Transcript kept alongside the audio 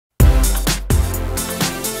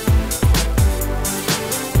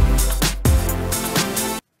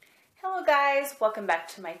guys, welcome back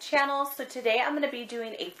to my channel. So today I'm going to be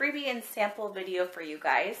doing a freebie and sample video for you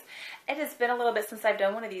guys. It has been a little bit since I've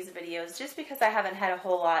done one of these videos just because I haven't had a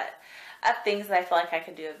whole lot of things that I feel like I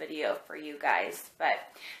could do a video for you guys.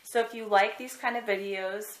 So if you like these kind of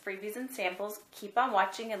videos, freebies and samples, keep on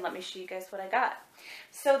watching and let me show you guys what I got.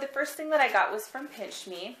 So the first thing that I got was from Pinch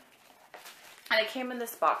Me. And it came in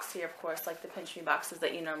this box here, of course, like the Pinch Me boxes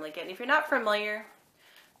that you normally get. And if you're not familiar,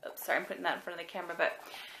 oops, sorry, I'm putting that in front of the camera, but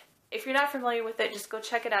if you're not familiar with it, just go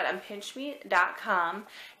check it out on pinchme.com.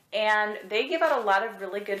 And they give out a lot of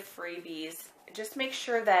really good freebies. Just make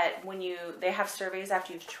sure that when they have surveys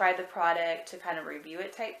after you've tried the product to kind of review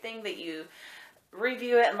it type thing, that you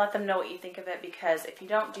review it and let them know what you think of it, because if you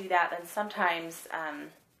don't do that, then sometimes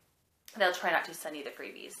they'll try not to send you the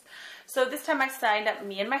freebies. So this time I signed up,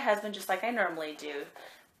 me and my husband, just like I normally do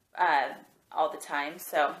all the time.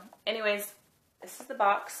 So anyways, this is the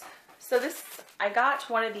box. So I got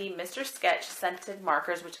one of the Mr. Sketch scented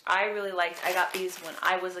markers, which I really liked. I got these when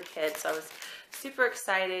I was a kid, so I was super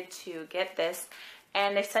excited to get this.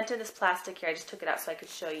 And they sent in this plastic here. I just took it out so I could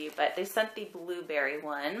show you, but they sent the blueberry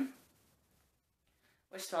one,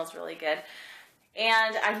 which smells really good.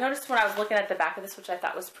 And I noticed when I was looking at the back of this, which I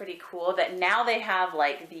thought was pretty cool, that now they have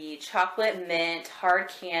like the chocolate mint, hard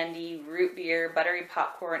candy, root beer, buttery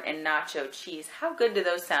popcorn, and nacho cheese. How good do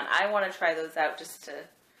those sound? I want to try those out just to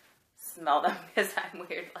smell them because I'm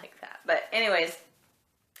weird like that. But anyways,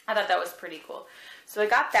 I thought that was pretty cool. So I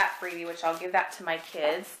got that freebie, which I'll give that to my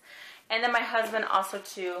kids. And then my husband also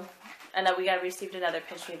too, and then we received another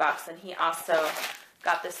Pinch Me box, and he also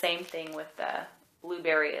got the same thing with the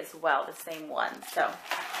blueberry as well, the same one. So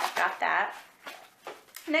got that.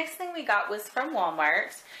 Next thing we got was from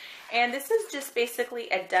Walmart, and this is just basically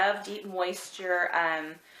a Dove Deep Moisture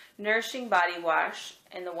Nourishing Body Wash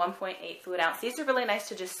in the 1.8 fluid ounce. These are really nice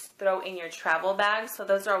to just throw in your travel bag, so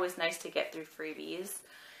those are always nice to get through freebies.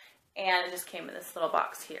 And it just came in this little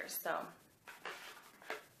box here. So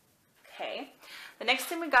okay, the next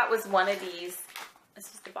thing we got was one of these.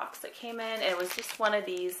 This is the box that came in. It was just one of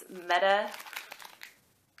these Meta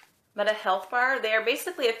Health Bar. They are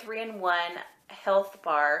basically a 3-in-1 health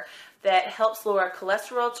bar that helps lower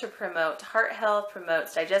cholesterol to promote heart health,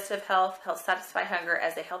 promotes digestive health, helps satisfy hunger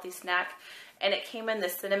as a healthy snack. And it came in the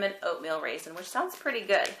cinnamon oatmeal raisin, which sounds pretty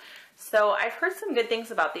good. So I've heard some good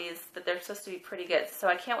things about these, that they're supposed to be pretty good. So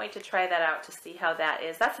I can't wait to try that out to see how that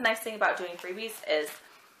is. That's the nice thing about doing freebies is,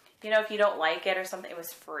 you know, if you don't like it or something, it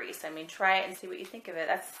was free. So I mean, try it and see what you think of it.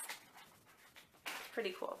 That's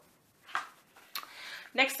pretty cool.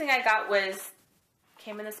 Next thing I got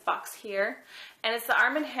came in this box here, and it's the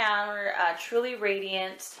Arm & Hammer Truly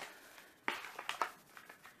Radiant,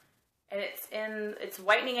 and it's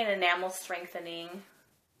whitening and enamel strengthening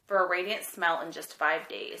for a radiant smell in just 5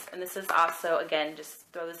 days. And this is also, again,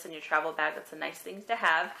 just throw this in your travel bag. That's a nice thing to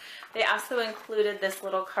have. They also included this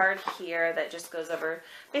little card here that just goes over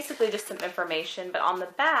basically just some information, but on the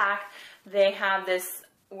back they have this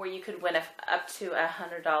where you could win up to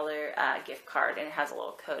 $100 gift card, and it has a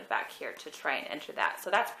little code back here to try and enter that. So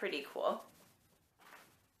that's pretty cool.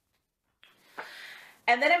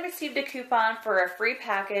 And then I received a coupon for a free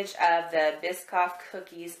package of the Biscoff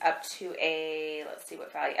cookies up to a, let's see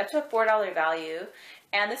what value, up to a $4 value.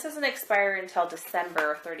 And this doesn't expire until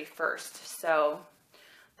December 31st. So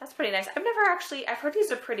that's pretty nice. I've heard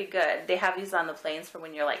these are pretty good. They have these on the planes for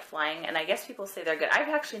when you're like flying, and I guess people say they're good. I've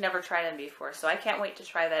actually never tried them before, so I can't wait to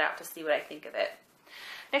try that out to see what I think of it.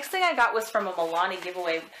 Next thing I got was from a Milani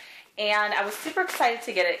giveaway, and I was super excited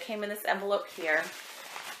to get it. It came in this envelope here.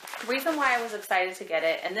 The reason why I was excited to get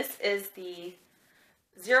it, and this is the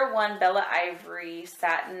 01 Bella Ivory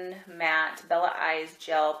Satin Matte Bella Eyes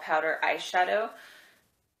Gel Powder Eyeshadow.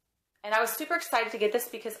 And I was super excited to get this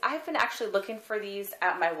because I've been actually looking for these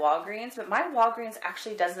at my Walgreens, but my Walgreens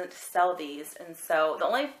actually doesn't sell these. And so the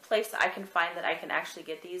only place I can find that I can actually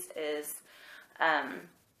get these is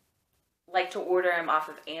like to order them off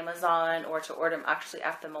of Amazon, or to order them actually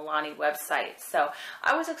off the Milani website. So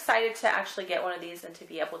I was excited to actually get one of these and to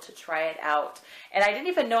be able to try it out. And I didn't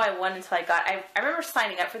even know I won until I remember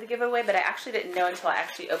signing up for the giveaway, but I actually didn't know until I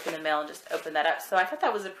actually opened the mail and just opened that up. So I thought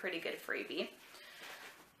that was a pretty good freebie.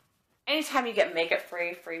 Anytime you get makeup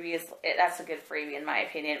freebies, that's a good freebie in my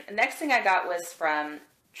opinion. The next thing I got was from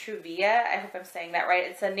Truvia. I hope I'm saying that right.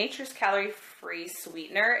 It's a Nature's Calorie-Free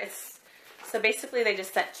Sweetener. So basically they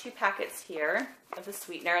just sent 2 packets here of the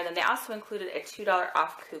sweetener, and then they also included a $2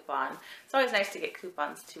 off coupon. It's always nice to get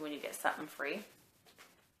coupons too when you get something free.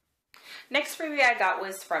 Next freebie I got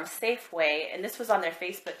was from Safeway, and this was on their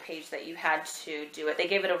Facebook page that you had to do it. They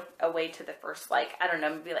gave it away to the first, like, I don't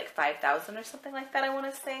know, maybe like 5,000 or something like that, I want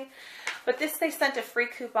to say. But this, they sent a free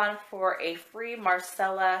coupon for a free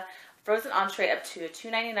Marcella frozen entree up to a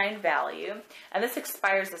 $2.99 value. And this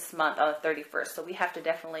expires this month on the 31st, so we have to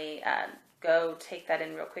definitely go take that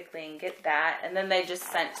in real quickly and get that. And then they just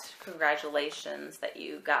sent congratulations that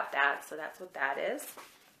you got that, so that's what that is.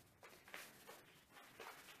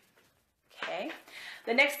 Okay,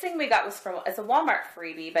 the next thing we got was it's a Walmart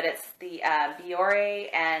freebie, but it's the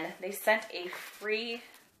Biore, and they sent a free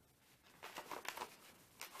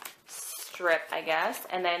strip, I guess,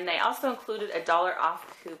 and then they also included a $1 off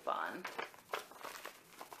coupon.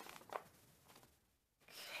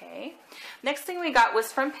 Okay, next thing we got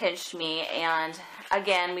was from Pinch Me, and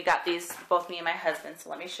again, we got these, both me and my husband, so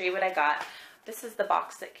let me show you what I got. This is the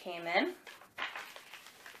box that came in.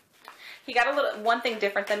 He got one thing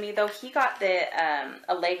different than me though. He got the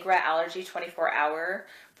Allegra Allergy 24-hour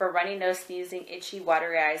for runny nose, sneezing, itchy,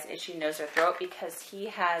 watery eyes, itchy nose or throat, because he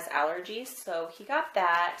has allergies. So he got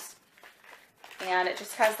that, and it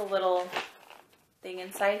just has a little thing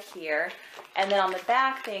inside here. And then on the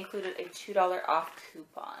back, they included a $2 off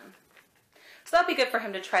coupon. So that'll be good for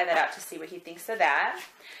him to try that out to see what he thinks of that.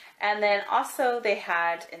 And then also they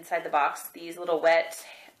had inside the box these little wet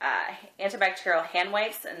antibacterial hand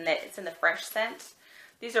wipes, and it's in the fresh scent.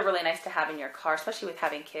 These are really nice to have in your car, especially with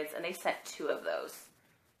having kids, and they sent 2 of those.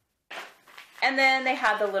 And then they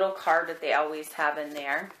had the little card that they always have in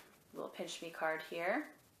there, little Pinch Me card here.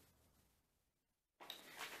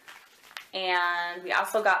 And we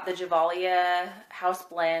also got the Javalia House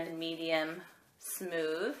Blend Medium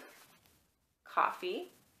Smooth Coffee.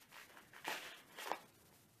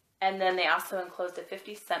 And then they also enclosed a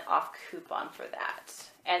 50-cent off coupon for that.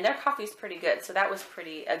 And their coffee's pretty good, so that was a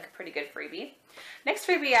pretty good freebie. Next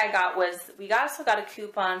freebie I got was, we also got a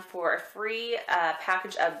coupon for a free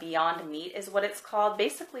package of Beyond Meat is what it's called.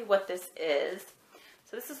 Basically what this is,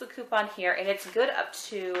 so this is the coupon here, and it's good up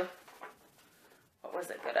to, what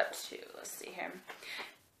was it good up to? Let's see here.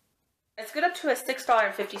 It's good up to a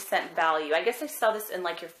 $6.50 value. I guess they sell this in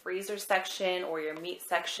like your freezer section or your meat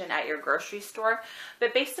section at your grocery store.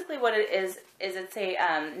 But basically what it is it's a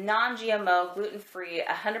non-GMO, gluten-free,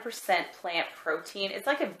 100% plant protein. It's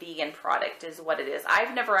like a vegan product is what it is.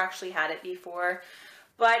 I've never actually had it before,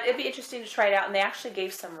 but it'd be interesting to try it out. And they actually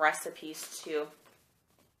gave some recipes too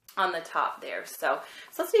on the top there. So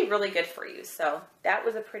it's be really good for you. So that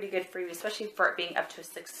was a pretty good freebie, especially for it being up to a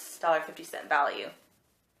 $6.50 value.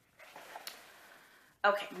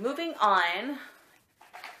 Okay, moving on.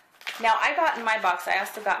 Now I got in my box, I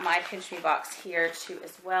also got my Pinch Me box here too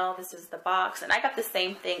as well. This is the box, and I got the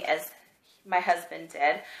same thing as my husband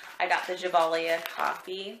did. I got the Javalia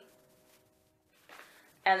coffee,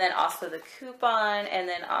 and then also the coupon, and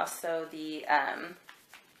then also the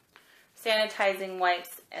sanitizing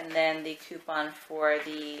wipes, and then the coupon for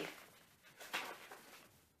the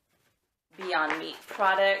Beyond Meat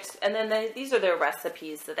products. And then these are their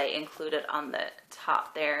recipes that they included on the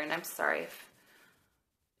top there. And I'm sorry if,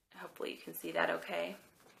 hopefully you can see that okay.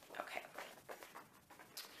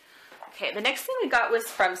 Okay, the next thing we got was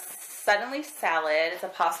from Suddenly Salad. It's a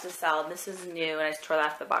pasta salad. This is new, and I just tore that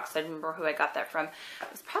off the box. I don't remember who I got that from.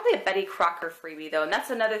 It was probably a Betty Crocker freebie, though. And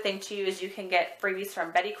that's another thing, too, is you can get freebies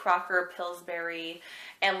from Betty Crocker, Pillsbury,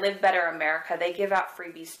 and Live Better America. They give out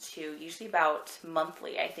freebies, too, usually about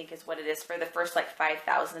monthly, I think is what it is, for the first, like,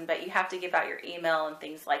 5,000. But you have to give out your email and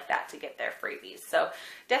things like that to get their freebies. So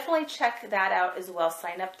definitely check that out as well.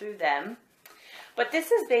 Sign up through them. But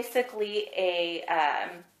this is basically a...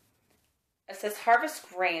 it says Harvest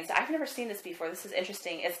Grains. I've never seen this before. This is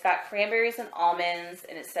interesting. It's got cranberries and almonds,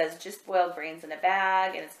 and it says just boiled grains in a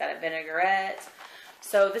bag, and it's got a vinaigrette.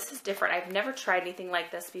 So this is different. I've never tried anything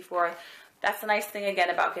like this before. That's the nice thing, again,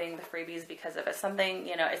 about getting the freebies, because if it's something,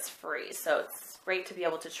 you know, it's free. So it's great to be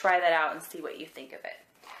able to try that out and see what you think of it.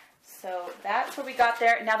 So that's what we got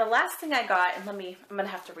there. Now the last thing I got, and I'm going to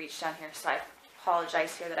have to reach down here, so I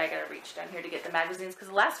apologize here that I gotta reach down here to get the magazines, because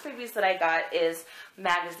the last freebies that I got is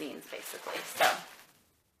magazines, basically. So,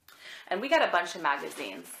 and we got a bunch of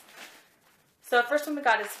magazines. So the first one we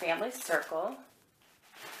got is Family Circle,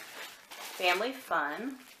 Family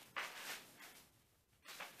Fun,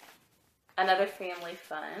 another Family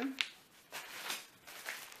Fun,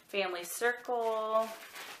 Family Circle,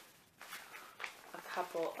 a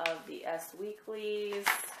couple of the Us Weeklies,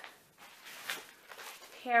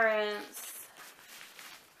 Parents,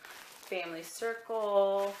 Family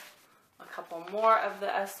Circle, a couple more of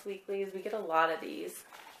the Us Weeklies. We get a lot of these.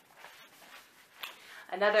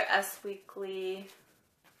 Another Us Weekly.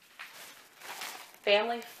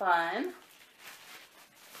 Family Fun,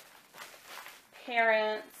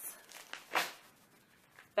 Parents,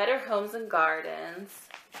 Better Homes and Gardens,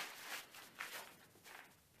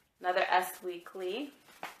 another Us Weekly,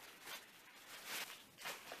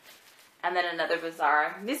 and then another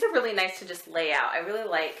Bazaar. These are really nice to just lay out. I really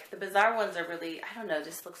like, the Bazaar ones are really, I don't know,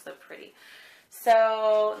 just look so pretty.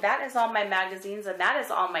 So that is all my magazines, and that is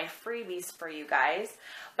all my freebies for you guys.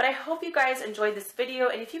 But I hope you guys enjoyed this video,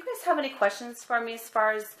 and if you guys have any questions for me as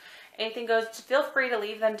far as anything goes, feel free to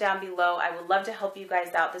leave them down below. I would love to help you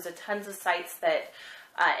guys out. There's a tons of sites that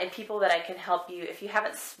and people that I can help you. If you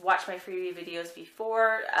haven't watched my freebie videos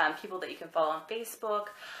before, people that you can follow on Facebook.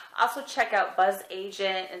 Also check out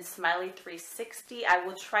BzzAgent and Smiley360. I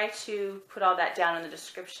will try to put all that down in the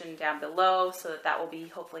description down below so that will be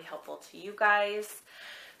hopefully helpful to you guys.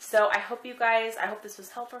 So I hope this was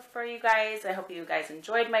helpful for you guys. I hope you guys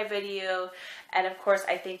enjoyed my video. And of course,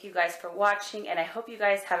 I thank you guys for watching, and I hope you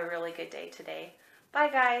guys have a really good day today. Bye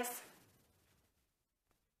guys.